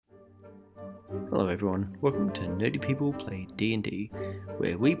Hello everyone, welcome to Nerdy People Play D&D,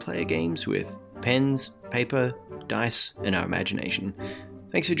 where we play games with pens, paper, dice, and our imagination.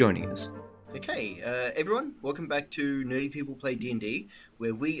 Thanks for joining us. Okay, everyone, welcome back to Nerdy People Play D&D,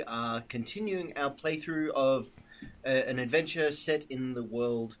 where we are continuing our playthrough of an adventure set in the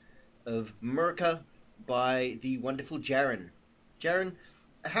world of Murica by the wonderful Jaren. Jaren,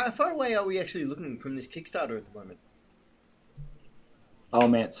 how far away are we actually looking from this Kickstarter at the moment? Oh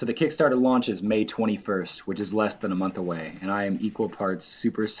man, so the Kickstarter launch is May 21st, which is less than a month away, and I am equal parts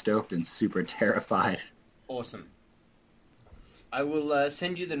super stoked and super terrified. Awesome. I will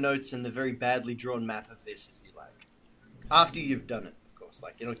send you the notes and the very badly drawn map of this if you like. After you've done it, of course.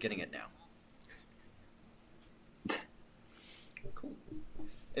 Like, you're not getting it now. Cool.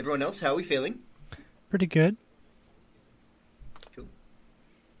 Everyone else, how are we feeling? Pretty good. Cool.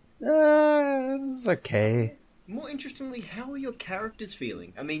 It's okay. More interestingly, how are your characters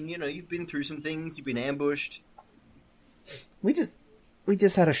feeling? I mean, you know, you've been through some things, you've been ambushed. We just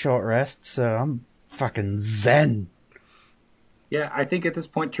had a short rest, so I'm fucking zen. Yeah, I think at this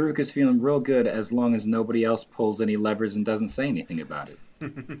point Taruk is feeling real good as long as nobody else pulls any levers and doesn't say anything about it.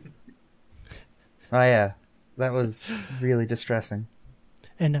 Oh yeah, that was really distressing.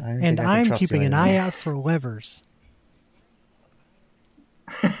 And I I'm trust keeping you an anymore. eye out for levers.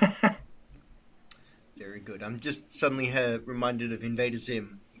 Very good. I'm just suddenly reminded of Invader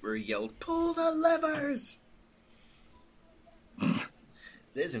Zim, where he yelled, "Pull the levers!"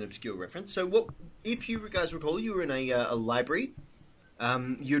 There's an obscure reference. So, what? If you guys recall, you were in a library.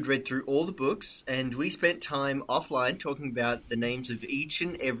 You'd read through all the books, and we spent time offline talking about the names of each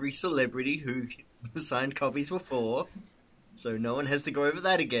and every celebrity who the signed copies were for. So no one has to go over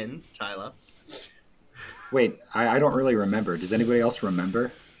that again, Tyler. Wait, I don't really remember. Does anybody else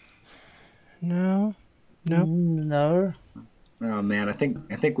remember? No. No. Oh man, I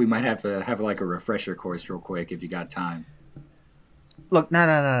think we might have to have like a refresher course real quick if you got time. Look,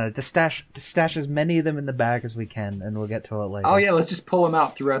 no. Just stash as many of them in the bag as we can, and we'll get to it later. Oh yeah, let's just pull them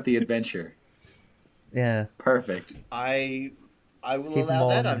out throughout the adventure. Yeah. Perfect. I will Keep them allow all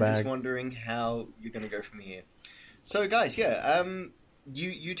that. in the I'm just bag. wondering how you're going to go from here. So, guys, yeah,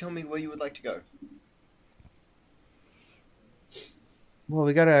 you tell me where you would like to go. Well,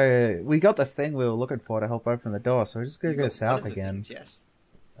 we got the thing we were looking for to help open the door, so we're just gonna You go got one south of the again. things, yes.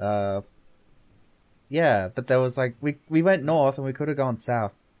 Yeah, but there was like we went north and we could have gone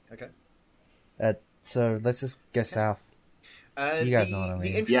south. Okay. So let's just go south. You guys know what I mean. The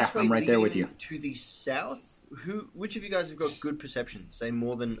Yeah, entranceway I'm right there with leading you. to the south. Which of you guys have got good perception? Say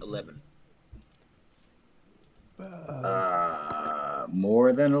more than 11.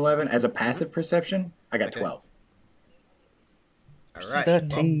 More than 11 as a passive perception. I got Okay. 12. All right.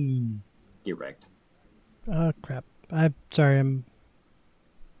 13. Get wrecked. Oh, crap. I'm sorry,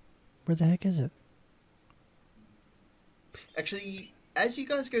 Where the heck is it? Actually, as you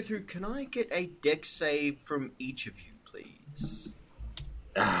guys go through, can I get a dex save from each of you, please?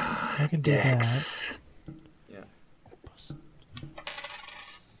 I can do Dex. Yeah.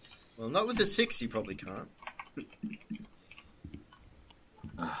 Well, not with the 6, you probably can't.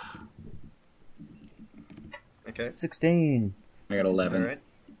 Okay. 16. I got 11. All right.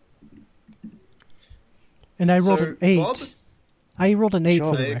 And I rolled So, an 8. Bob? I rolled an 8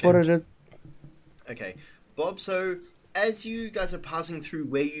 Sure, for the Okay. what record. it is. Okay, Bob. So, as you guys are passing through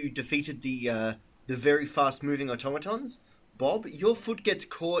where you defeated the very fast-moving automatons, Bob, your foot gets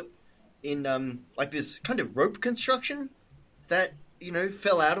caught in like this kind of rope construction that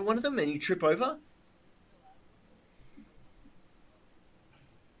fell out of one of them, and you trip over.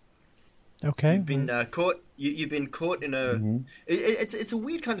 Okay. You've been caught. You've been caught in a. Mhm. It's a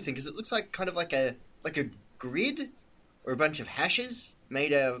weird kind of thing because it looks like kind of like a grid or a bunch of hashes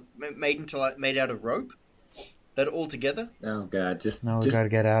made out of rope that are all together. Oh god, just No, we gotta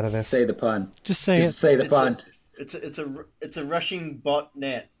get out of this. say the pun. Just say Just say the pun. It's a rushing bot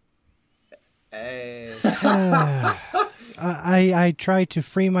net. it. I tried to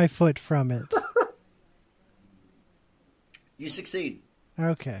free my foot from it. You succeed.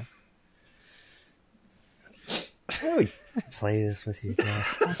 Okay. Play this with you, guys.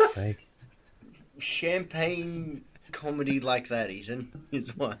 For fuck's sake. Champagne comedy like that, Ethan,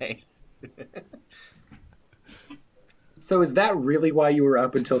 is why. So is that really why you were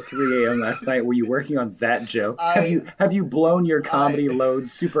up until 3 a.m. last night? Were you working on that joke? Have you blown your comedy load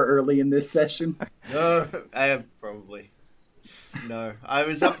super early in this session? No, I have probably. No, I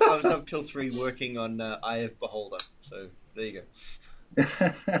was up till 3 working on Eye of Beholder. So there you go.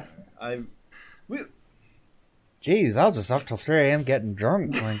 Jeez, I was just up till 3 a.m. getting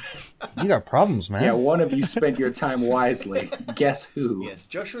drunk. Like, you got problems, man. Yeah, one of you spent your time wisely. Guess who? Yes,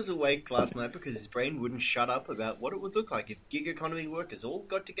 Josh was awake last night because his brain wouldn't shut up about what it would look like if gig economy workers all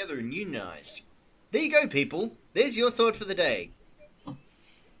got together and unionized. There you go, people. There's your thought for the day.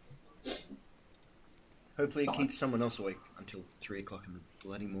 Hopefully it keeps someone else awake until 3 o'clock in the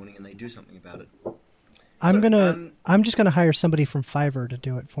bloody morning and they do something about it. I'm just gonna hire somebody from Fiverr to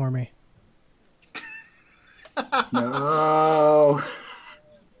do it for me. No.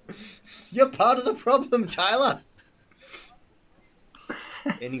 You're part of the problem, Tyler.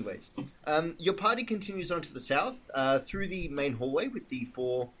 Anyways, your party continues on to the south through the main hallway with the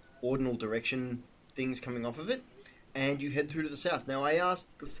 4 ordinal direction things coming off of it, and you head through to the south. Now, I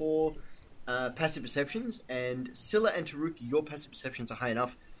asked before passive perceptions, and Scylla and Taruk, your passive perceptions are high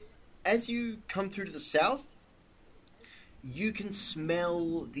enough. As you come through to the south, you can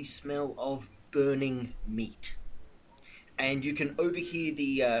smell the smell of burning meat, and you can overhear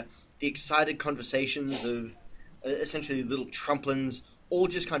the excited conversations of essentially little trumplins, all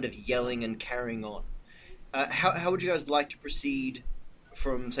just kind of yelling and carrying on. How would you guys like to proceed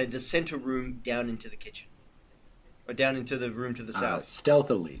from, say, the center room down into the kitchen, or down into the room to the south?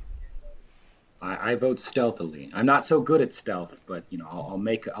 Stealthily. I vote stealthily. I'm not so good at stealth, but I'll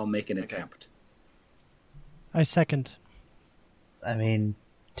make an attempt. I second. I mean,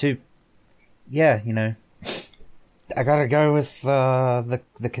 I gotta go with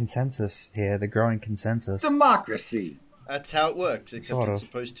the consensus here, the growing consensus. Democracy. That's how it works, except Sort of. it's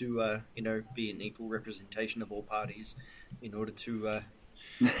supposed to, be an equal representation of all parties in order to,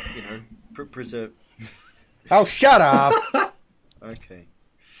 preserve... Oh, shut up! Okay.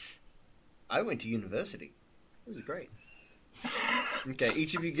 I went to university. It was great. Okay,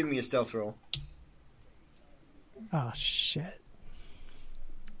 each of you give me a stealth roll. Oh shit!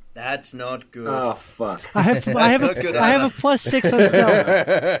 That's not good. Oh fuck! I have not good a either. +6 on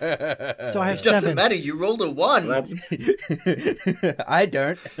stealth, so I have It doesn't 7. matter, you rolled a 1. That's I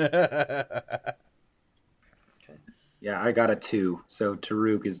don't. yeah. I got a 2, so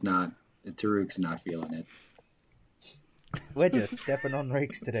Taruk's not feeling it. We're just stepping on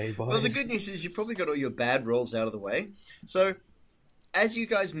rakes today, boys. Well, the good news is you probably got all your bad rolls out of the way. So, as you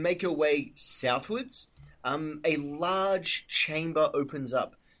guys make your way southwards, a large chamber opens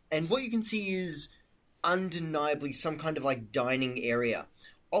up. And what you can see is undeniably some kind of like dining area.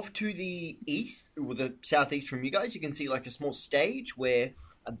 Off to the east, or the southeast from you guys, you can see like a small stage where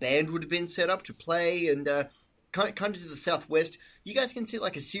a band would have been set up to play. And kind of to the southwest, you guys can see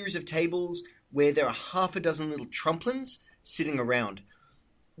like a series of tables where there are half a dozen little trumplins sitting around.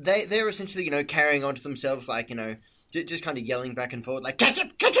 They're essentially, carrying on to themselves, like, just kind of yelling back and forth, like,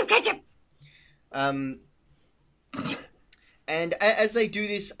 ketchup, ketchup, ketchup! And as they do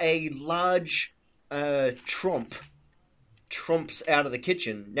this, a large tromps out of the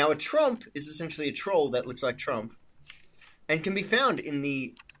kitchen. Now, a tromp is essentially a troll that looks like Trump, and can be found in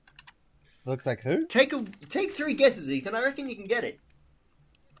the... Looks like who? Take 3 guesses, Ethan. I reckon you can get it.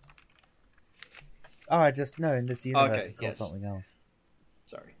 Oh, I just know in this universe Okay, it's called yes. something else.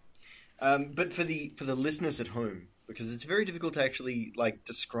 Sorry. But for the listeners at home, because it's very difficult to actually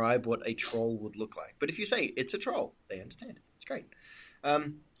describe what a troll would look like. But if you say it's a troll, they understand. It's great.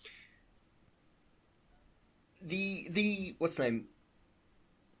 The what's the name?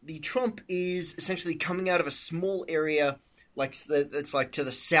 The tromp is essentially coming out of a small area that's like to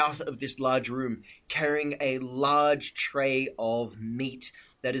the south of this large room, carrying a large tray of meat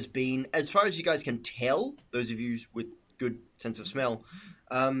that has been, as far as you guys can tell, those of you with good sense of smell,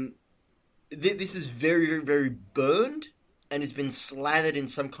 this is very, very, very burned and has been slathered in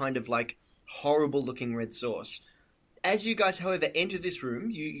some kind of horrible looking red sauce. As you guys, however, enter this room,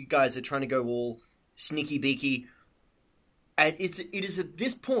 you guys are trying to go all sneaky beaky. And it is at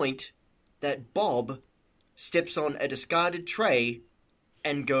this point that Bob steps on a discarded tray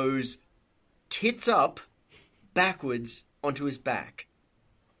and goes tits up backwards onto his back.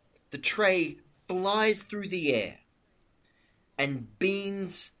 The tray flies through the air and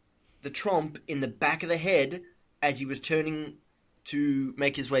beans the tromp in the back of the head as he was turning to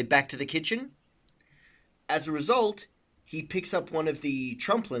make his way back to the kitchen. As a result, he picks up one of the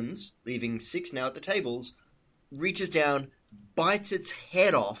trumplins, leaving 6 now at the tables, reaches down, bites its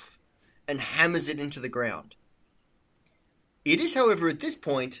head off, and hammers it into the ground. It is, however, at this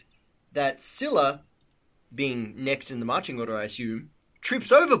point that Scylla, being next in the marching order, I assume,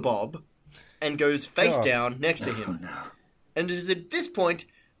 trips over Bob and goes face down next to him. Oh, no. And it is at this point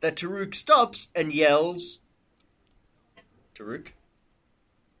that Taruk stops and yells, Taruk?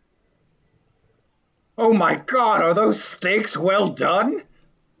 Oh my god, are those steaks well done?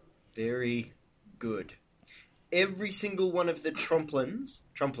 Very good. every single one of the tromplins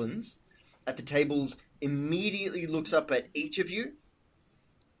at the tables immediately looks up at each of you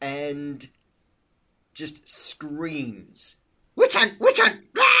and just screams, "Which one? Which one?"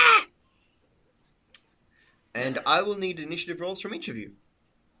 Ah! And I will need initiative rolls from each of you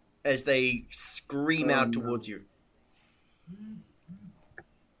as they scream out towards you.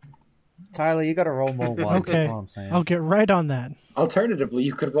 Tyler, you got to roll more ones. Okay, That's all I'm saying. I'll get right on that. Alternatively,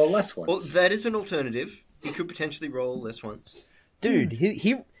 you could roll less ones. Well, that is an alternative. You could potentially roll less ones. Dude,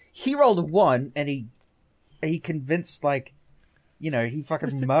 he rolled a 1 and he convinced he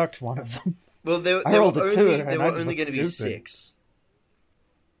fucking murked one of them. Well, there I rolled were a 2 only, and there I were just only looked going to be stupid. 6.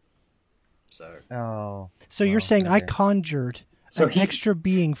 So So you're saying I okay. conjured So an extra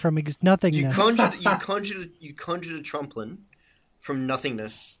being from nothingness. you conjured a tromplin from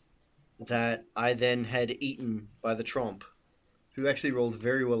nothingness that I then had eaten by the tromp, who actually rolled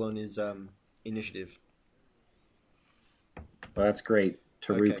very well on his initiative. Well, that's great.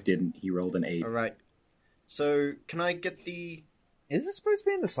 Taruk Okay. didn't. He rolled an 8. All right. So can I get the? Is it supposed to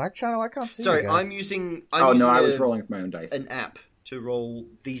be in the Slack channel? I can't see. Sorry, you guys. I'm using. I was a- rolling with my own dice. an app to roll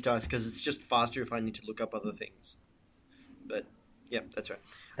these dice because it's just faster if I need to look up other things. But yeah, that's right.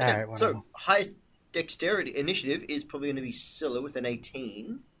 All Okay, right, whatever. so highest dexterity initiative is probably going to be Scylla with an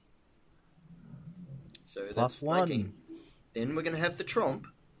 18. So that's Plus 1. 19. Then we're going to have the Tromp.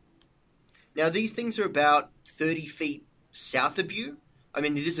 Now these things are about 30 feet south of you. I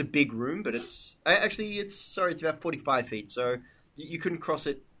mean, it is a big room, but it's about 45 feet. So you couldn't cross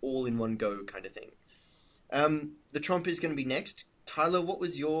it all in one go, kind of thing. The Tromp is going to be next. Tyler, what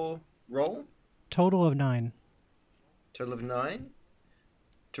was your roll? Total of 9. Total of 9.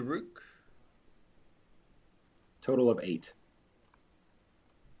 Taruk. Total of 8.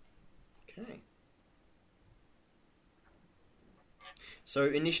 Okay. So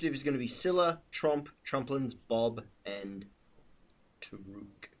initiative is going to be Scylla, Tromp, Tromplins, Bob, and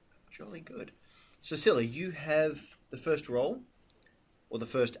Taruk. Jolly good. So Scylla, you have the first roll, or the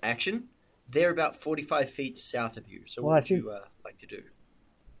first action. They're about 45 feet south of you. So Well, what I would you like to do?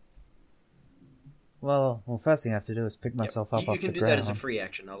 Well, first thing I have to do is pick myself Yep. up You off can the do ground. that as a free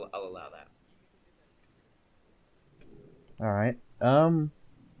action. I'll allow that. All right.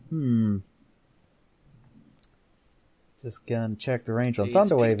 Just gonna check the range on It's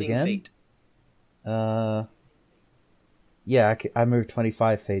Thunderwave 15 again. feet. Yeah, I moved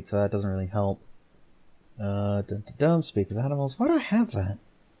 25 feet, so that doesn't really help. Speak of animals. Why do I have that?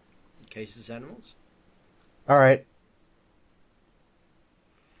 Cases animals. All right.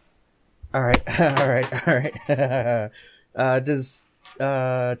 Does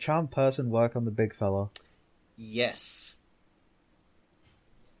Charm Person work on the big fella? Yes.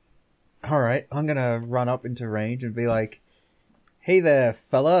 All right, I'm gonna run up into range and be like, "Hey there,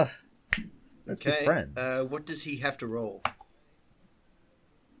 fella. Let's be Okay. friends." What does he have to roll?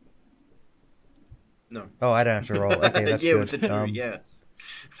 No. Oh, I don't have to roll. Okay, that's yeah, good. with the 2, yes.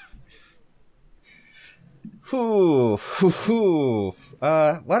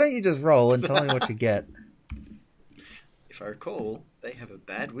 Why don't you just roll and tell me what you get? If I recall, they have a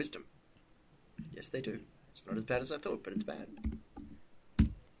bad wisdom. Yes, they do. It's not as bad as I thought, but it's bad.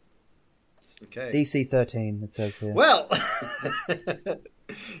 Okay. DC 13, it says here. Well,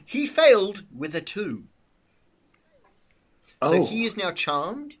 he failed with a 2. So Oh. he is now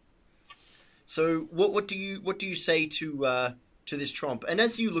charmed. So what do you say to this Tromp? And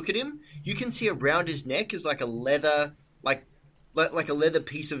as you look at him, you can see around his neck is like a leather like a leather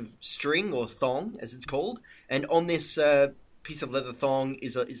piece of string or thong, as it's called, and on this piece of leather thong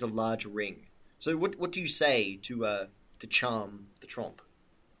is a large ring. So what do you say to charm the Tromp?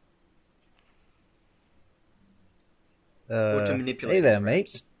 Or to manipulate? Hey there, him, mate.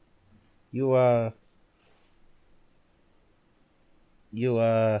 perhaps? You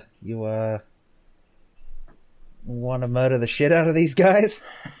want to murder the shit out of these guys?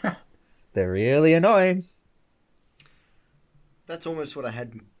 They're really annoying. That's almost what I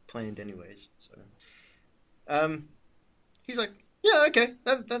had planned, anyways. So, he's like, yeah, okay,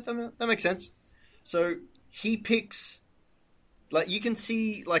 that makes sense. So he picks, like, you can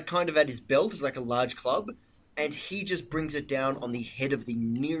see, like, kind of at his belt is like a large club, and he just brings it down on the head of the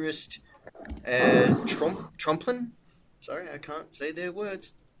nearest Tromplin. Sorry, I can't say their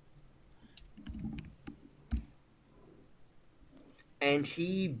words. And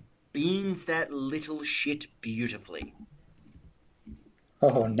he beans that little shit beautifully.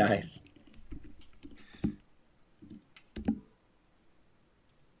 Oh, nice.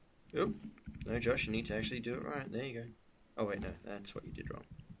 Oh, no, Josh, you need to actually do it right. There you go. Oh, wait, no, that's what you did wrong.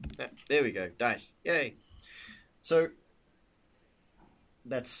 There we go. Dice. Yay. So,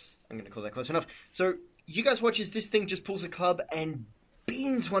 I'm going to call that close enough. So, you guys watch as this thing just pulls a club and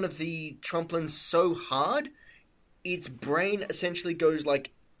beans one of the Tromplins so hard, its brain essentially goes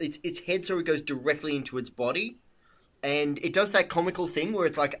like its head, so it goes directly into its body, and it does that comical thing where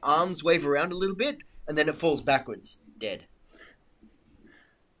it's like arms wave around a little bit, and then it falls backwards, dead.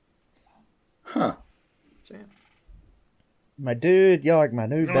 Huh. So, yeah. My dude, you're like my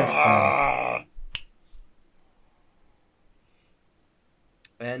new best friend.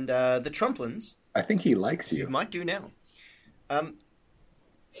 And the Tromplins, I think he likes you you. might do now.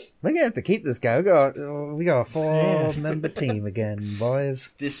 We're gonna have to keep this guy. We got a 4-member team again, boys.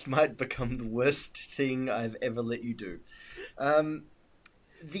 This might become the worst thing I've ever let you do.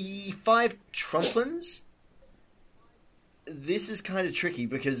 The 5 Tromplins, this is kind of tricky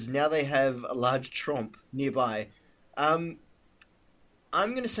because now they have a large Tromp nearby. I'm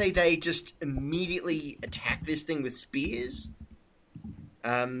going to say they just immediately attack this thing with spears.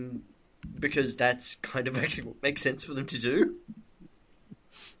 Because that's kind of actually what makes sense for them to do.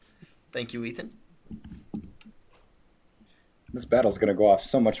 Thank you, Ethan. This battle's going to go off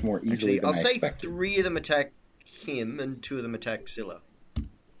so much more easily Actually, than I'll I say expected. 3 of them attack him and 2 of them attack Scylla.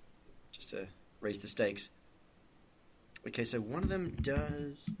 Just to raise the stakes. Okay, so one of them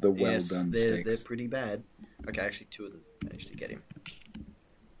does... The well-done stakes. They're pretty bad. Okay, actually 2 of them managed to get him.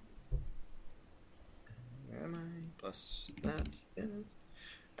 Where am I? Plus that. Yeah.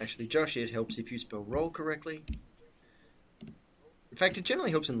 Actually, Josh, it helps if you spell roll correctly. In fact, it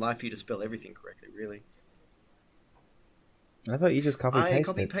generally helps in life for you to spell everything correctly, really. I thought you just copy-pasted. I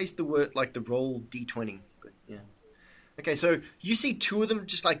copy-paste the word, like the roll d20. But, yeah. Okay, so you see 2 of them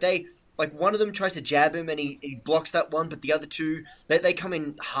just like they... Like, one of them tries to jab him and he blocks that one, but the other 2, they come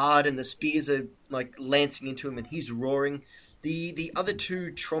in hard and the spears are, like, lancing into him and he's roaring. The other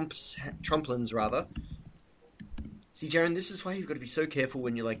 2 Tromplins, rather... See, Jaren, this is why you've got to be so careful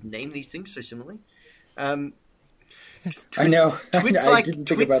when you, like, name these things so similarly. Twits, I know. Twits I like, didn't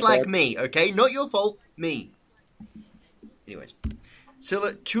think twits about like that. me, okay? Not your fault, me. Anyways.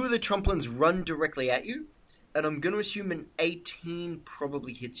 So, 2 of the Tromplins run directly at you, and I'm going to assume an 18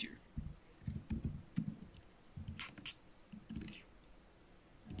 probably hits you.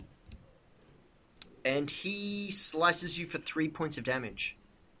 And he slices you for 3 points of damage.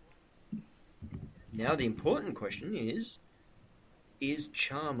 Now the important question is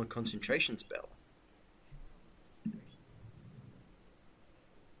Charm a concentration spell?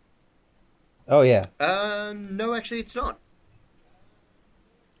 Oh, yeah. No, actually it's not.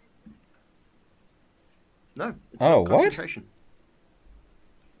 No, it's Oh, not what? concentration.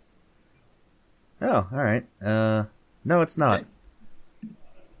 Oh, alright. No, it's not. Okay.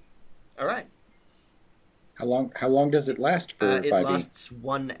 Alright. How long does it last for, It 5e? lasts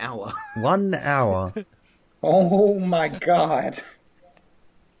 1 hour. 1 hour. Oh my god.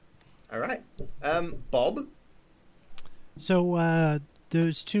 Alright. Bob? So,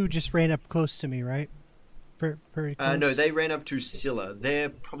 those 2 just ran up close to me, right? Very close? No, they ran up to Scylla. They're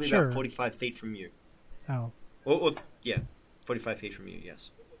probably Sure. about 45 feet from you. Oh. Or, yeah, 45 feet from you, yes.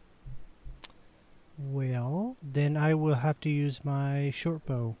 Well, then I will have to use my short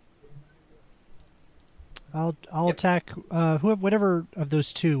bow. I'll Yep. attack whatever of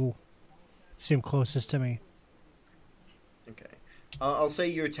those 2 seem closest to me. Okay. I'll say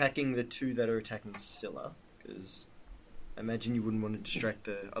you're attacking the 2 that are attacking Scylla, because I imagine you wouldn't want to distract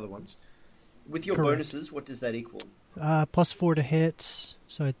the other ones. With your Correct. bonuses, what does that equal? +4 to hits,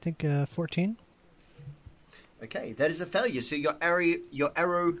 so I think 14. Okay, that is a failure. So your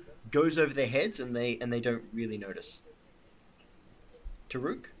arrow goes over their heads, and they don't really notice.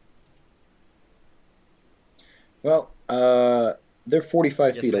 Taruk? Well, they're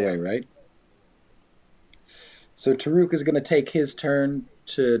 45 Yes, feet they away, are. right? So Taruk is going to take his turn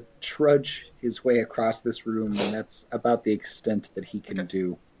to trudge his way across this room, and that's about the extent that he can Okay.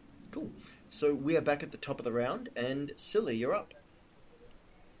 do. Cool. So we are back at the top of the round, and Silly, you're up.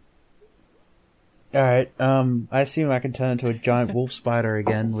 Alright, I assume I can turn into a giant wolf spider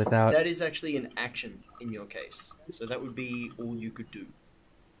again without... That is actually an action in your case. So that would be all you could do.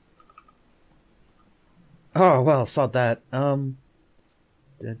 Oh, well, sod that.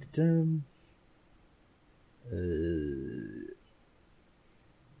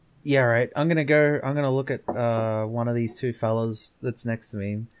 Yeah, right. I'm gonna look at one of these 2 fellas that's next to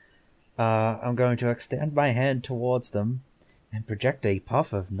me. I'm going to extend my hand towards them and project a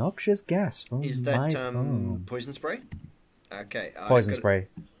puff of noxious gas from Is my that palm. poison spray? Okay. Poison spray.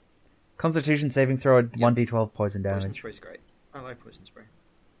 Constitution saving throw at 1d12 poison Poison damage. spray's great. I like poison spray.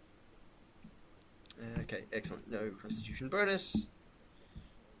 Okay, excellent. No constitution bonus.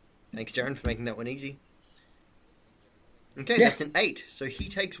 Thanks, Jaren, for making that one easy. Okay, Yeah. that's an 8. So he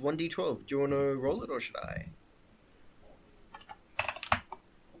takes 1d12. Do you want to roll it or should I?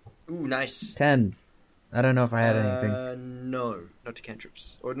 Ooh, nice. 10. I don't know if I had anything. No, not to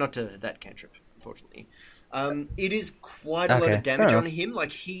cantrips. Or not to that cantrip, unfortunately. It is quite a lot Okay, of damage fair on him.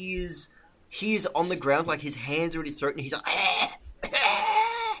 Like, he is on the ground, like his hands are at his throat, and he's like...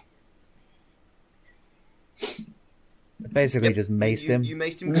 Basically Yep, just maced him. You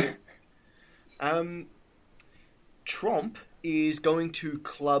maced him good. Tromp is going to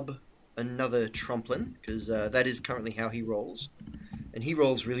club another Tromplin, because that is currently how he rolls. And he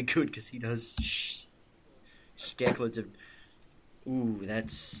rolls really good, because he does stackloads of... Ooh,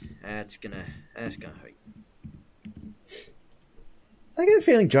 that's gonna hurt. I get a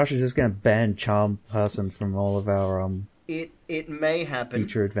feeling Josh is just going to ban Charm Person from all of our It may happen.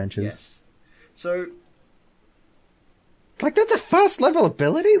 future adventures. Yes. So, Like, that's a first level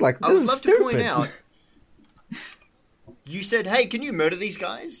ability? Like, this I would is love stupid. to point out, you said, hey, can you murder these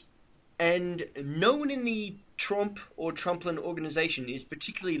guys? And no one in the Tromp or Trumplin organization is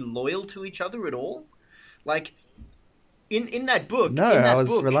particularly loyal to each other at all. Like, in that book, No, in that I was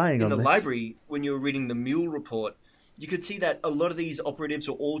book, relying in on the this. library, when you were reading the Mule Report, you could see that a lot of these operatives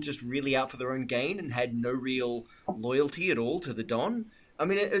were all just really out for their own gain and had no real loyalty at all to the Don. I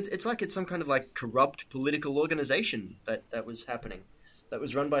mean, it's like it's some kind of like corrupt political organization that was happening. That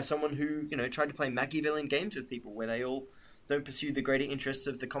was run by someone who, tried to play Machiavellian games with people where they all don't pursue the greater interests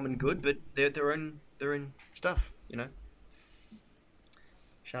of the common good, but their own stuff,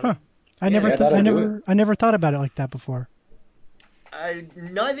 Shall Huh. I? I never that'll do I never thought about it like that before.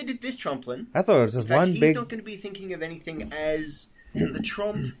 Neither did this Tromplin. I thought it was just In fact, one he's big... not going to be thinking of anything as the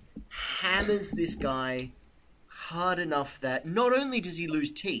Tromp hammers this guy hard enough that not only does he lose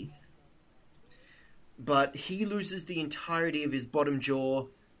teeth, but he loses the entirety of his bottom jaw,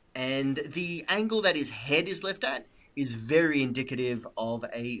 and the angle that his head is left at is very indicative of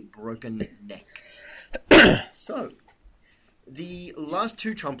a broken neck. So, the last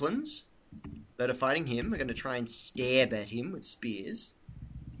two Tromplins that are fighting him are going to try and stab at him with spears.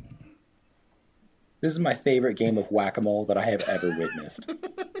 This is my favorite game of whack-a-mole that I have ever witnessed.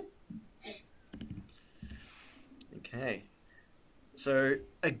 Okay. So,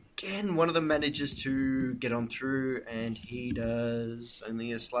 again, one of them manages to get on through, and he does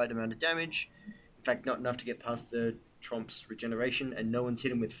only a slight amount of damage. In fact, not enough to get past the Tromp's regeneration, and no one's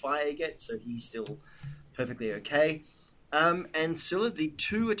hit him with fire yet, so he's still perfectly okay. And Scylla, the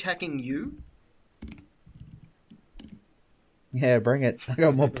two attacking you... Yeah, bring it. I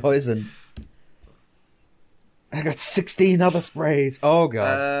got more poison. I got 16 other sprays. Oh,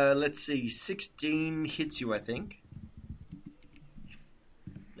 God. let's see, 16 hits you, I think.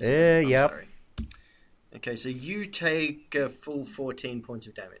 Yeah, I'm yep. sorry. Okay, so you take a full 14 points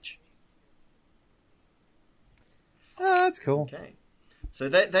of damage. Oh, that's cool. Okay. So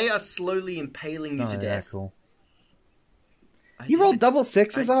they are slowly impaling you It's to not that death. cool. I You rolled did. double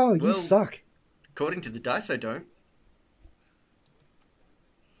sixes? Well, You suck. According to the dice, I don't.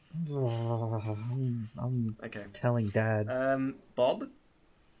 I'm Okay. telling Dad. Bob?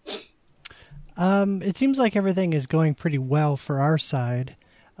 It seems like everything is going pretty well for our side,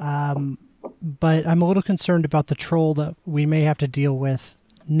 but I'm a little concerned about the troll that we may have to deal with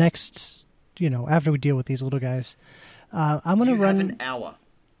next. After we deal with these little guys, I'm gonna You run. have an hour.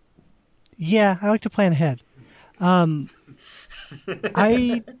 Yeah, I like to plan ahead. I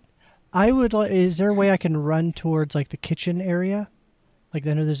would. Is there a way I can run towards like the kitchen area? Like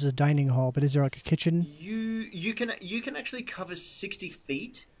I know there's a dining hall, but is there like a kitchen? You can actually cover 60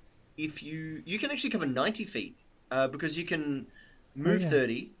 feet if you can actually cover 90 feet because you can move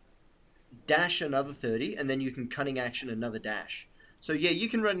 30, dash another 30, and then you can cunning action another dash. So yeah, you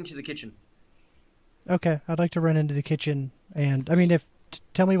can run into the kitchen. Okay, I'd like to run into the kitchen, and I mean,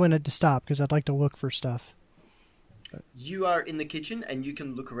 tell me when to stop because I'd like to look for stuff. You are in the kitchen, and you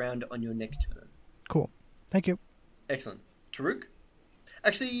can look around on your next turn. Cool, thank you. Excellent. Taruk?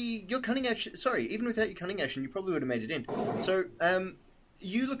 Actually, your cunning action... Sorry, even without your cunning action, you probably would have made it in. So,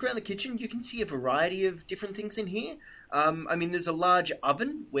 you look around the kitchen, you can see a variety of different things in here. I mean, there's a large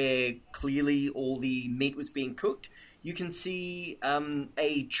oven where clearly all the meat was being cooked. You can see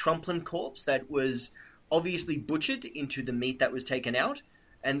a Trumplin corpse that was obviously butchered into the meat that was taken out.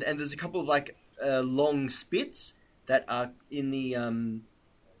 And there's a couple of, like, long spits that are in the...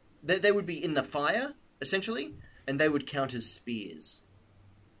 They would be in the fire, essentially, and they would count as spears.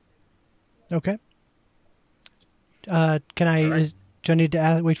 Okay. Can I? Right. Do I need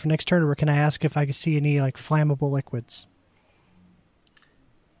to wait for next turn, or can I ask if I can see any like flammable liquids?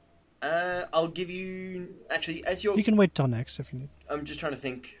 I'll give you... Actually, as you're... You can wait till next if you need. I'm just trying to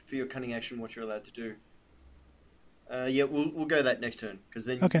think for your cunning action what you're allowed to do. Yeah, we'll go that next turn, because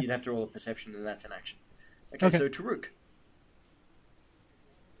then Okay. you'd have to roll a perception, and that's an action. Okay. So Taruk.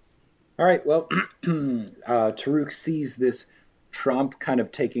 All right, well, Taruk sees this Trump kind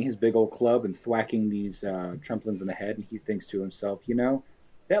of taking his big old club and thwacking these Trumplins in the head, and he thinks to himself,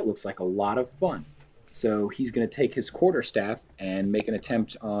 that looks like a lot of fun. So he's going to take his quarterstaff and make an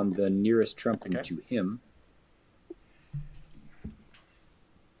attempt on the nearest Trumplin to him.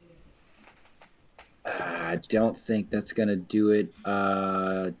 I don't think that's going to do it.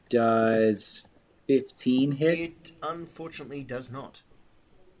 Does 15 hit? It unfortunately does not.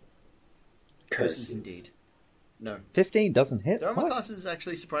 Curses. Curses indeed. No. 15 doesn't hit? The armor What? class is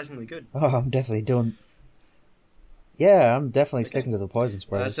actually surprisingly good. Oh, I'm definitely doing... Yeah, I'm definitely sticking to the poison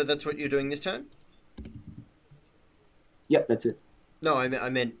spray. So that's what you're doing this turn? Yep, that's it. No, I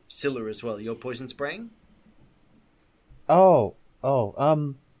meant Scylla as well. You're poison spraying? How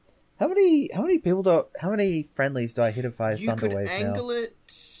many friendlies do I hit if I You Thunder could Wave angle now?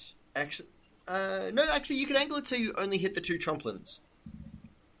 it... Actually, no, actually, you could angle it so you only hit the 2 Trumplins.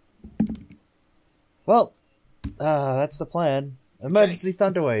 Well, that's the plan. Emergency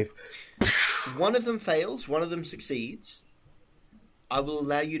Thunder Wave. One of them fails, one of them succeeds. I will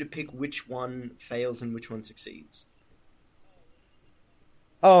allow you to pick which one fails and which one succeeds.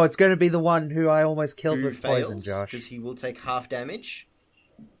 Oh, it's going to be the one who I almost killed Who with fails, poison, Josh. because he will take half damage.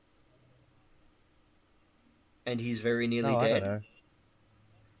 And he's very nearly Oh, I don't dead. know.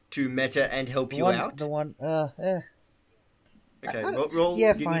 To meta and help The you one, out. The one, Okay, roll.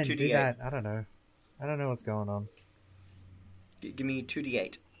 yeah, give fine, me 2d8. do that. I don't know. I don't know what's going on. Give me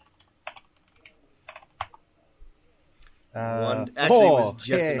 2d8. One actually, it was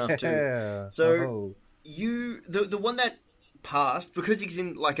just enough too. Yeah. So the one that passed, because he's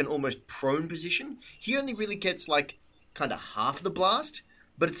in like an almost prone position, he only really gets like kind of half the blast,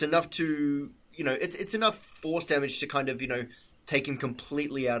 but it's enough to, it's enough force damage to kind of, take him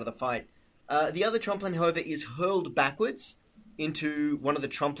completely out of the fight. The other Trumplin, however, is hurled backwards into one of the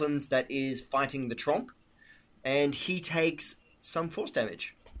Trumplins that is fighting the Tromp, and he takes some force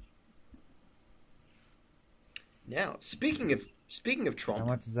damage. Now, speaking of Tromp, How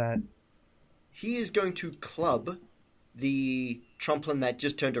much is that? he is going to club the Trumplin that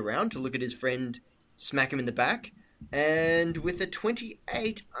just turned around to look at his friend, smack him in the back, and with a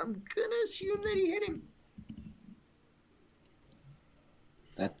 28, I'm gonna assume that he hit him.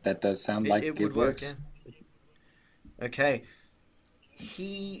 That does sound like it would work. Yeah. Okay,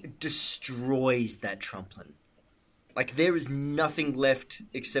 he destroys that Trumplin. Like, there is nothing left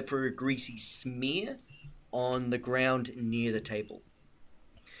except for a greasy smear on the ground near the table.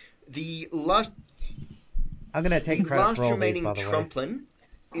 The last I'm going to take credit for all these, remaining by the way. Trumplin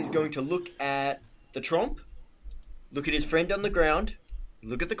is going to look at the Tromp, look at his friend on the ground,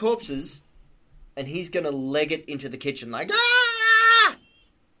 look at the corpses, and he's going to leg it into the kitchen like, ah!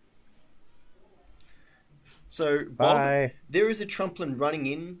 So, Bob, Bye. there is a Trumplin running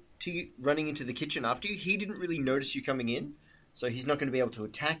into the kitchen after you. He didn't really notice you coming in, so he's not going to be able to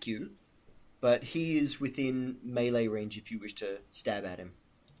attack you, but he is within melee range if you wish to stab at him.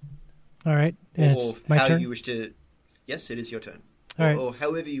 All right, and Or it's my how turn. you wish to... Yes, it is your turn. All right. Or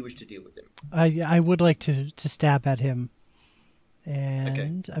however you wish to deal with him. I would like to stab at him,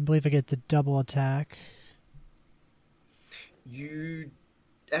 and I believe I get the double attack. You...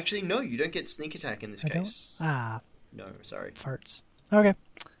 Actually, no, you don't get sneak attack in this I don't? case. Ah, No, sorry. farts. Okay,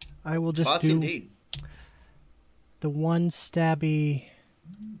 I will just Farts do indeed. the one stabby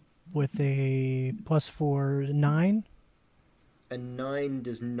with a +4 9. A 9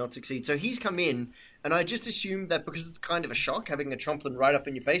 does not succeed. So he's come in, and I just assume that because it's kind of a shock having a Trumplin right up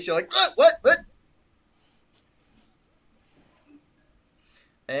in your face, you're like, what?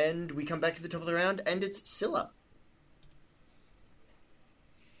 And we come back to the top of the round, and it's Scylla.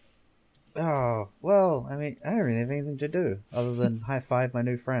 Oh, well, I mean, I don't really have anything to do other than high-five my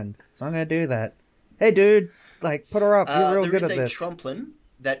new friend. So I'm going to do that. Hey, dude, like, put her up. You're real good at There this. is a Trumplin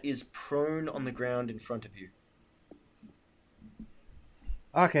that is prone on the ground in front of you.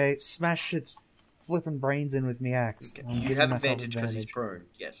 Okay, smash its flipping brains in with me axe. Okay. I'm You giving have myself advantage because he's prone,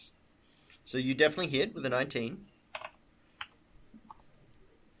 yes. So you definitely hit with a 19.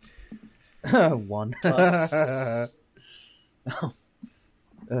 1. Plus...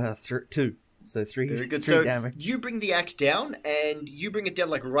 2. So 3, Very good. 3 So damage. you bring the axe down, and you bring it down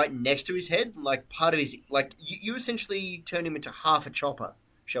like right next to his head, like part of his, like you essentially turn him into half a chopper,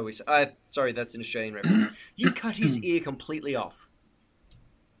 shall we say? Sorry, that's an Australian reference. You cut his ear completely off.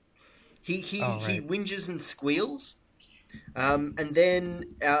 He whinges and squeals, and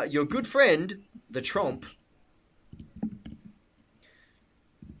then your good friend, the Tromp.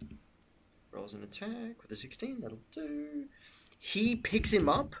 rolls an attack with a 16. That'll do. He picks him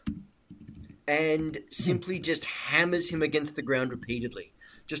up and simply just hammers him against the ground repeatedly.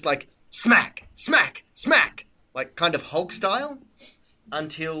 Just like smack, smack, smack, like kind of Hulk style,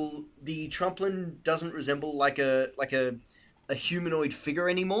 until the Trumplin doesn't resemble like a humanoid figure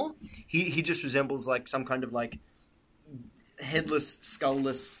anymore. He just resembles like some kind of like headless,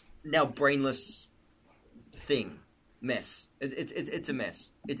 skullless, now brainless thing. Mess. It's a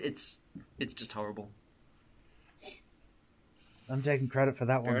mess. It's just horrible. I'm taking credit for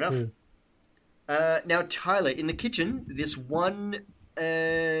that Fair one enough. too. Now, Tyler, in the kitchen, this one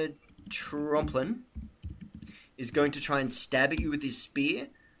Tromplin is going to try and stab at you with his spear.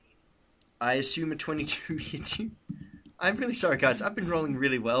 I assume a 22 hits you. I'm really sorry, guys. I've been rolling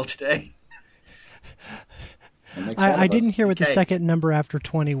really well today. I didn't hear what the Okay. second number after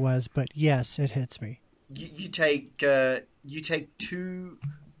 20 was, but yes, it hits me. You take 2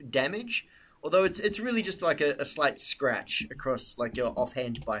 damage, although it's really just like a slight scratch across like your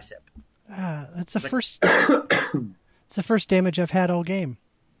offhand bicep. That's the first. It's the first damage I've had all game.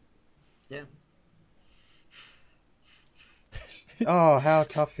 Yeah. Oh, how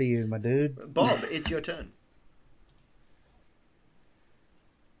tough for you, my dude. Bob, it's your turn.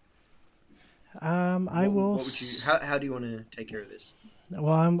 I will. What would you? How do you want to take care of this?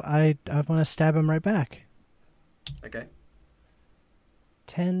 Well, I want to stab him right back. Okay.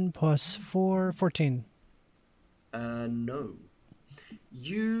 10 plus 4, 14. No.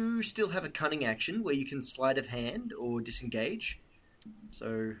 You still have a cunning action where you can sleight of hand or disengage.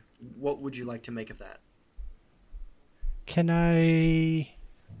 So, what would you like to make of that? Can I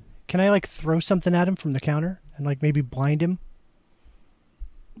like throw something at him from the counter and like maybe blind him?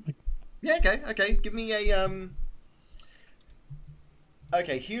 Yeah, okay. Give me a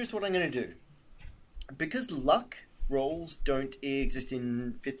Okay, here's what I'm going to do. Because luck rolls don't exist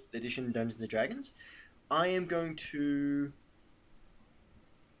in 5th edition Dungeons & Dragons, I'm going to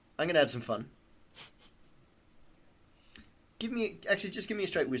have some fun. Just give me a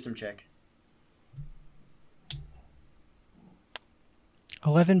straight wisdom check.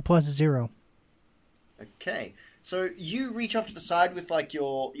 11 plus 0. Okay, so you reach off to the side with like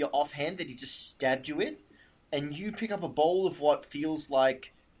your offhand that he just stabbed you with, and you pick up a bowl of what feels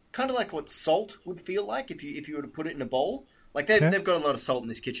like, kind of like what salt would feel like if you were to put it in a bowl. Like they've got a lot of salt in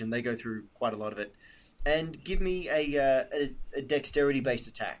this kitchen. They go through quite a lot of it. And give me a dexterity-based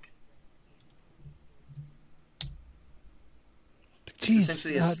attack. It's Jeez,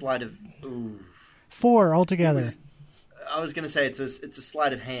 essentially a sleight of... Ooh. 4 altogether. I was going to say it's a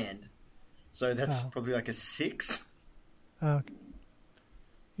sleight of hand. So that's probably like a 6.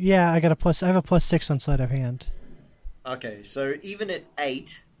 Yeah, I have a plus 6 on sleight of hand. Okay, so even at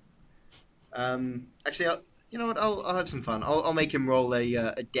 8... actually, you know what? I'll have some fun. I'll make him roll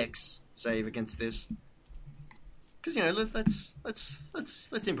a dex save against this. Because, you know, let's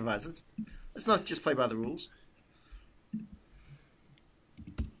improvise. Let's not just play by the rules.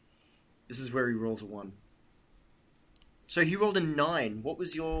 This is where he rolls a 1. So he rolled a 9. What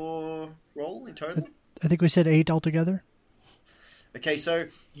was your roll in total? I think we said 8 altogether. Okay, so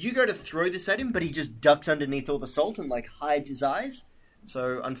you go to throw this at him, but he just ducks underneath all the salt and like hides his eyes.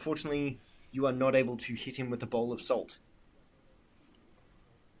 So unfortunately, you are not able to hit him with a bowl of salt.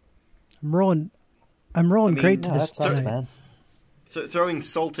 I'm rolling great to No, this that sucks, tonight. man. Throwing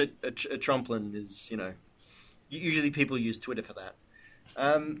salt at a Trumplin is, you know, usually people use Twitter for that.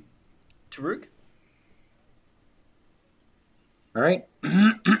 Taruk? All right.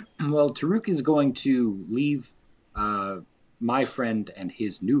 Well, Taruk is going to leave my friend and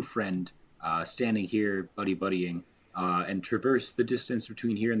his new friend standing here buddying and traverse the distance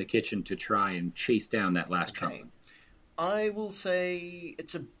between here and the kitchen to try and chase down that last Trumplin. I will say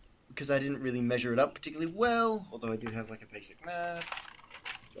it's because I didn't really measure it up particularly well, although I do have like a basic math.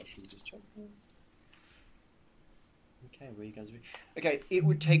 Josh will just check. Okay, where you guys are? Okay, it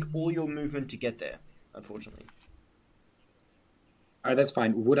would take all your movement to get there, unfortunately. All right, that's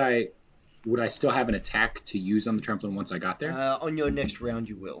fine. Would I still have an attack to use on the Trumplin once I got there? On your next round,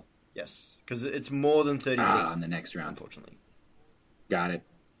 you will. Yes, because it's more than 30 feet. On the next round. Unfortunately. Got it.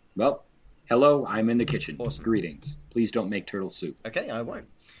 Well, hello, I'm in the kitchen. Awesome. Greetings. Please don't make turtle soup. Okay, I won't.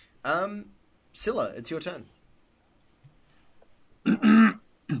 Scylla, it's your turn.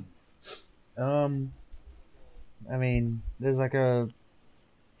 I mean, there's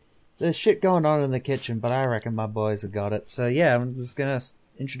shit going on in the kitchen, but I reckon my boys have got it. So yeah, I'm just gonna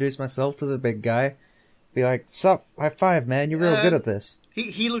introduce myself to the big guy. Be like, sup, high five, man, you're real good at this.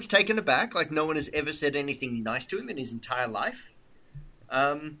 He looks taken aback, like no one has ever said anything nice to him in his entire life.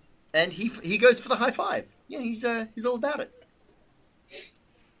 And he goes for the high five. Yeah, he's all about it.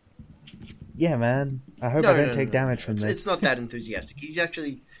 Yeah, man. I hope I don't take damage from this. It's not that enthusiastic. He's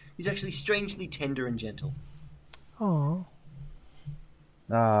actually strangely tender and gentle. Oh.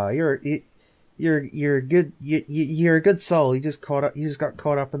 You're a good you're a good soul. You just got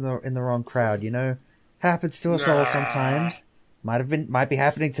caught up in the wrong crowd. You know, happens to us all sometimes. Might be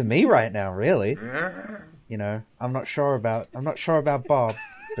happening to me right now. Really, you know. I'm not sure about Bob,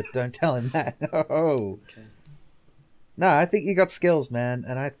 but don't tell him that. Oh. Okay. No, I think you got skills, man,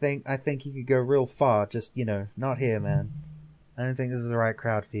 and I think you could go real far. Just, you know, not here, man. I don't think this is the right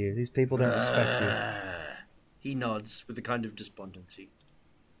crowd for you. These people don't respect you. He nods with a kind of despondency.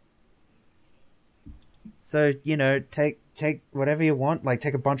 So, you know, take whatever you want. Like,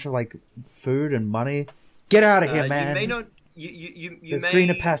 take a bunch of like food and money. Get out of here, man. You may not. You There's may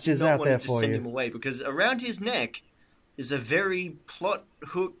greener pastures not out want there to for send you. him away because around his neck is a very plot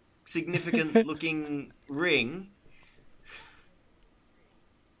hook significant looking ring.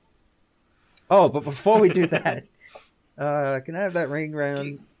 Oh, but before we do that, can I have that ring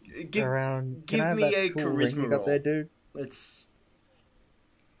around? Give me a charisma you got roll. there, dude. Let's.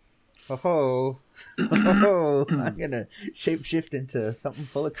 Oh, I'm gonna shapeshift into something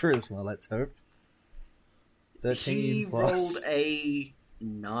full of charisma. Let's hope. 13 He plus rolled a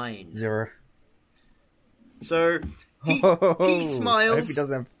 9. 0. So he smiles. I hope he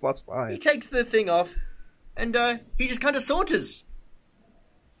doesn't have +5. He takes the thing off, and he just kind of saunters.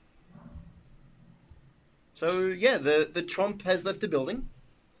 So yeah, the Trump has left the building,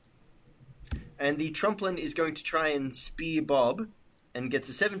 and the Trumplin is going to try and spear Bob, and gets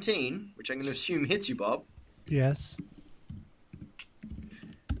a 17, which I'm going to assume hits you, Bob. Yes.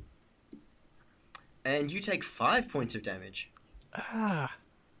 And you take 5 points of damage. Ah.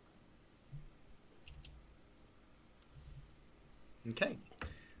 Okay.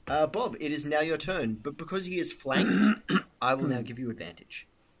 Bob, it is now your turn, but because he is flanked, I will now give you advantage.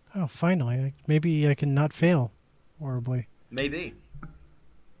 Oh, finally. Maybe I can not fail horribly. Maybe.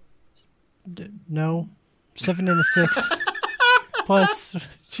 No. 7 and a 6. Plus,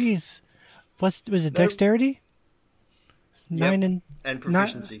 jeez. Plus, was it dexterity? 9 and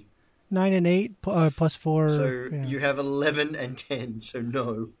proficiency. 9 and 8 plus 4. So yeah. you have 11 and 10, so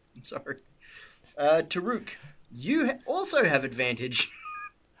no. I'm sorry. Taruk, you also have advantage.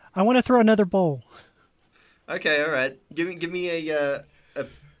 I want to throw another bowl. Okay, all right. Give me a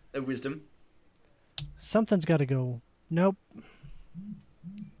wisdom. Something's got to go. Nope.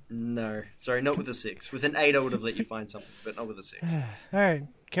 No, sorry, not with a 6. With an 8, I would have let you find something, but not with a 6. All right,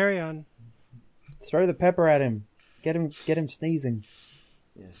 carry on. Throw the pepper at him. Get him sneezing.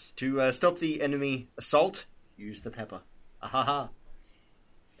 Yes. To stop the enemy assault, use the pepper. Ahaha.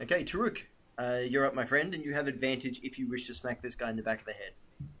 Okay, Taruk, you're up, my friend, and you have advantage if you wish to smack this guy in the back of the head.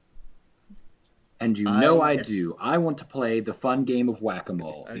 And you know I yes. do. I want to play the fun game of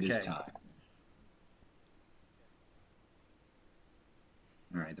whack-a-mole. Okay. It is time.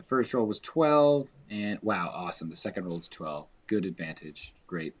 All right, the first roll was 12, and wow, awesome. The second roll is 12. Good advantage.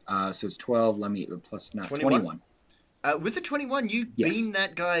 Great. So it's 12. Let me plus not 21. With the 21, you beam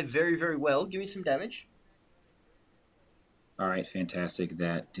that guy very, very well. Give me some damage. All right, fantastic.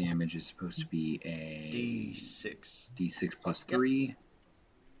 That damage is supposed to be a D6. D6 plus 3.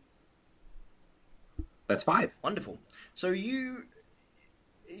 That's 5. Wonderful. So you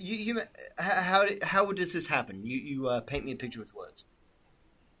how does this happen? You paint me a picture with words.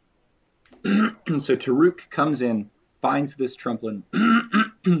 So Taruk comes in, finds this Trumplin,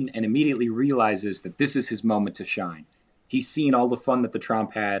 and immediately realizes that this is his moment to shine. He's seen all the fun that the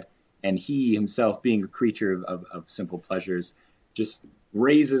Trump had, and he himself, being a creature of simple pleasures, just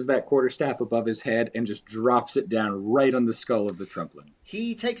raises that quarterstaff above his head and just drops it down right on the skull of the Trumplin.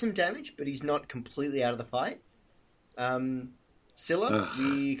 He takes some damage, but he's not completely out of the fight. Scylla,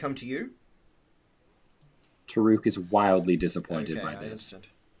 we come to you. Taruk is wildly disappointed by I this. understand.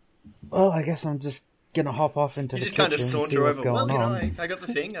 Well, I guess I'm just gonna hop off into You the just kitchen kind of and see saunter what's over. Well, going you know, on. I got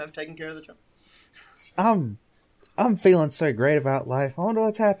the thing. I've taken care of the Trump. I'm feeling so great about life. I wonder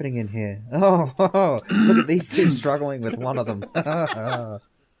what's happening in here. Oh, look at these two struggling with one of them.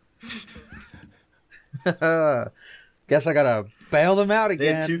 Guess I gotta bail them out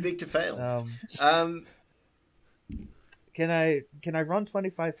again. They're too big to fail. Can I run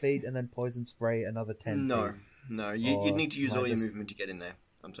 25 feet and then poison spray another 10 feet? No. You'd need to use all your movement to get in there.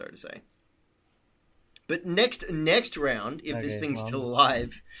 I'm sorry to say. But next round, if this thing's still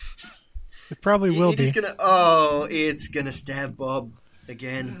alive, it probably will be. It's gonna stab Bob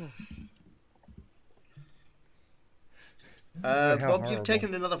again. Bob, you've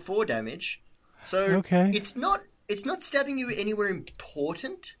taken another 4 damage. So it's not stabbing you anywhere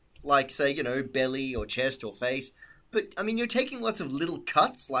important, like say, belly or chest or face, But, I mean, you're taking lots of little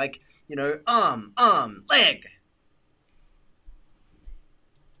cuts, like, arm, leg.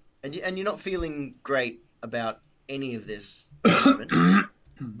 And you're not feeling great about any of this at the moment.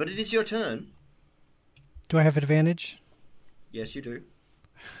 But it is your turn. Do I have advantage? Yes, you do.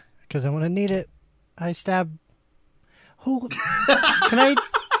 Because I'm going to need it. I stab... Who...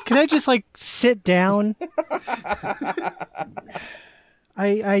 Can I just, like, sit down?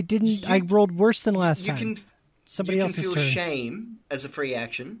 I didn't... I rolled worse than last time. Somebody else's turn. You turn. can feel shame as a free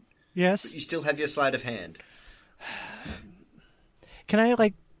action. Yes. But you still have your sleight of hand. Can I,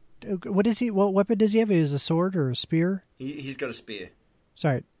 like... What is he? What weapon does he have? Is it a sword or a spear? He's got a spear.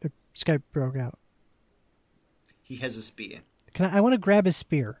 Sorry, Skype broke out. He has a spear. I want to grab his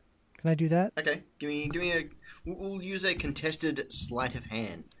spear. Can I do that? Okay, give me a. We'll use a contested sleight of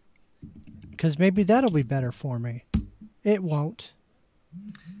hand. Because maybe that'll be better for me. It won't.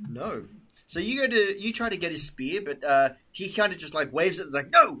 No. So you try to get his spear, but he kind of just like waves it and is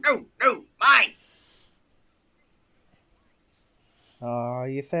like, no, mine. Oh,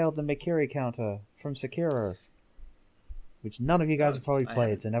 you failed the Mikiri counter from Sekiro, which none of you guys have probably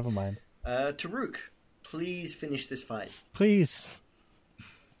played, so never mind. Taruk, please finish this fight. Please.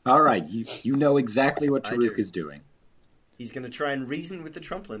 All right, you know exactly what Taruk is doing. He's going to try and reason with the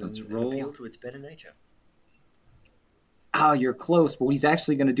Trumplin and appeal to its better nature. Oh, you're close, but what he's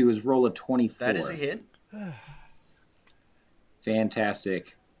actually going to do is roll a 24. That is a hit.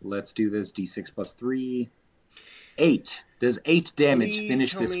 Fantastic. Let's do this. D6 plus 3. 8. Does 8 damage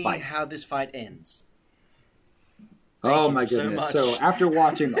finish this fight? Please tell me how this fight ends. Oh my goodness. So after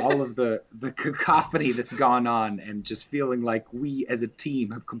watching all of the cacophony that's gone on and just feeling like we as a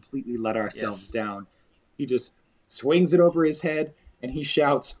team have completely let ourselves down, he just swings it over his head and he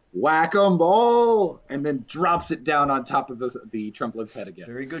shouts, "Whack-a-mole!" and then drops it down on top of the Trumplin's head again.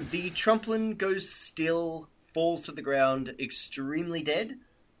 Very good. The Trumplin goes still, falls to the ground, extremely dead,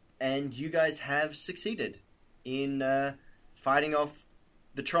 and you guys have succeeded in fighting off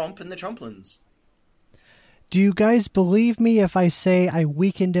the Trump and the Trumplins. Do you guys believe me if I say I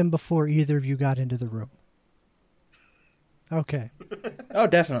weakened him before either of you got into the room? Okay. Oh,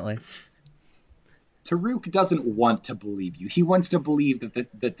 definitely. Taruk doesn't want to believe you. He wants to believe that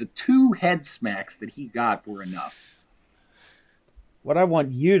the 2 head smacks that he got were enough. What I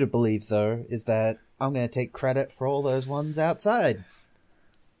want you to believe, though, is that I'm going to take credit for all those ones outside.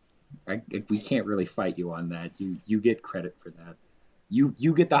 We can't really fight you on that. You get credit for that.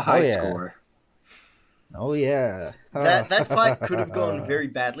 You get the high score. Oh yeah. That fight could have gone very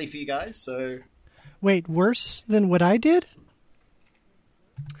badly for you guys. So, wait, worse than what I did?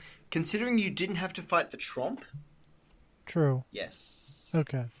 Considering you didn't have to fight the Trump. True. Yes.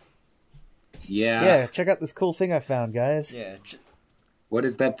 Okay. Yeah. Yeah. Check out this cool thing I found, guys. Yeah. What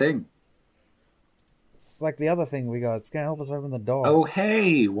is that thing? It's like the other thing we got. It's gonna help us open the door. Oh,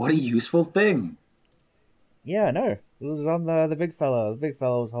 hey! What a useful thing! Yeah, I know. It was on the big fella. The big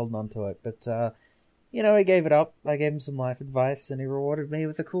fella was holding on to it, but he gave it up. I gave him some life advice, and he rewarded me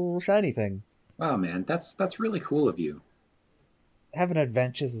with a cool shiny thing. Wow, man, that's really cool of you. Having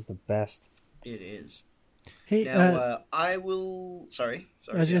adventures is the best. It is. Hey, now, I will... Sorry.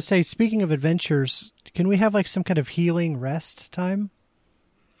 I was going to say, speaking of adventures, can we have like some kind of healing rest time?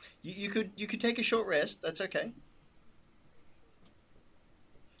 You could take a short rest. That's okay.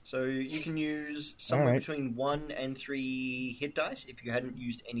 So you can use somewhere between 1 and 3 hit dice if you hadn't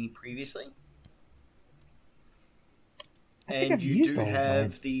used any previously. And you do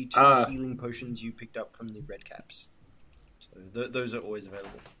have the 2 healing potions you picked up from the red caps. So those are always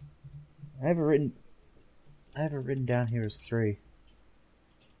available. I have it written down here as 3.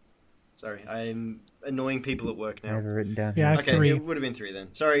 Sorry, I'm annoying people at work now. I have it written down here. Yeah, okay, 3. It would have been 3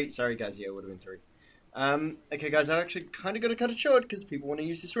 then. Sorry guys, yeah, it would have been 3. Okay guys, I actually kind of got to cut it short because people want to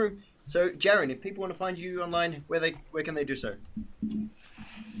use this room. So Jaren, if people want to find you online, where can they do so?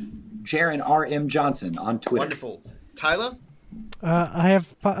 Jaren R.M. Johnson on Twitter. Wonderful. Tyler? I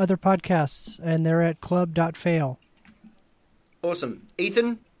have other podcasts, and they're at club.fail. Awesome.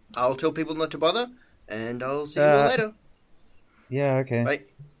 Ethan, I'll tell people not to bother, and I'll see you all later. Yeah, okay. Bye.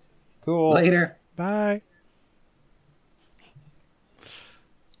 Cool. Later. Bye.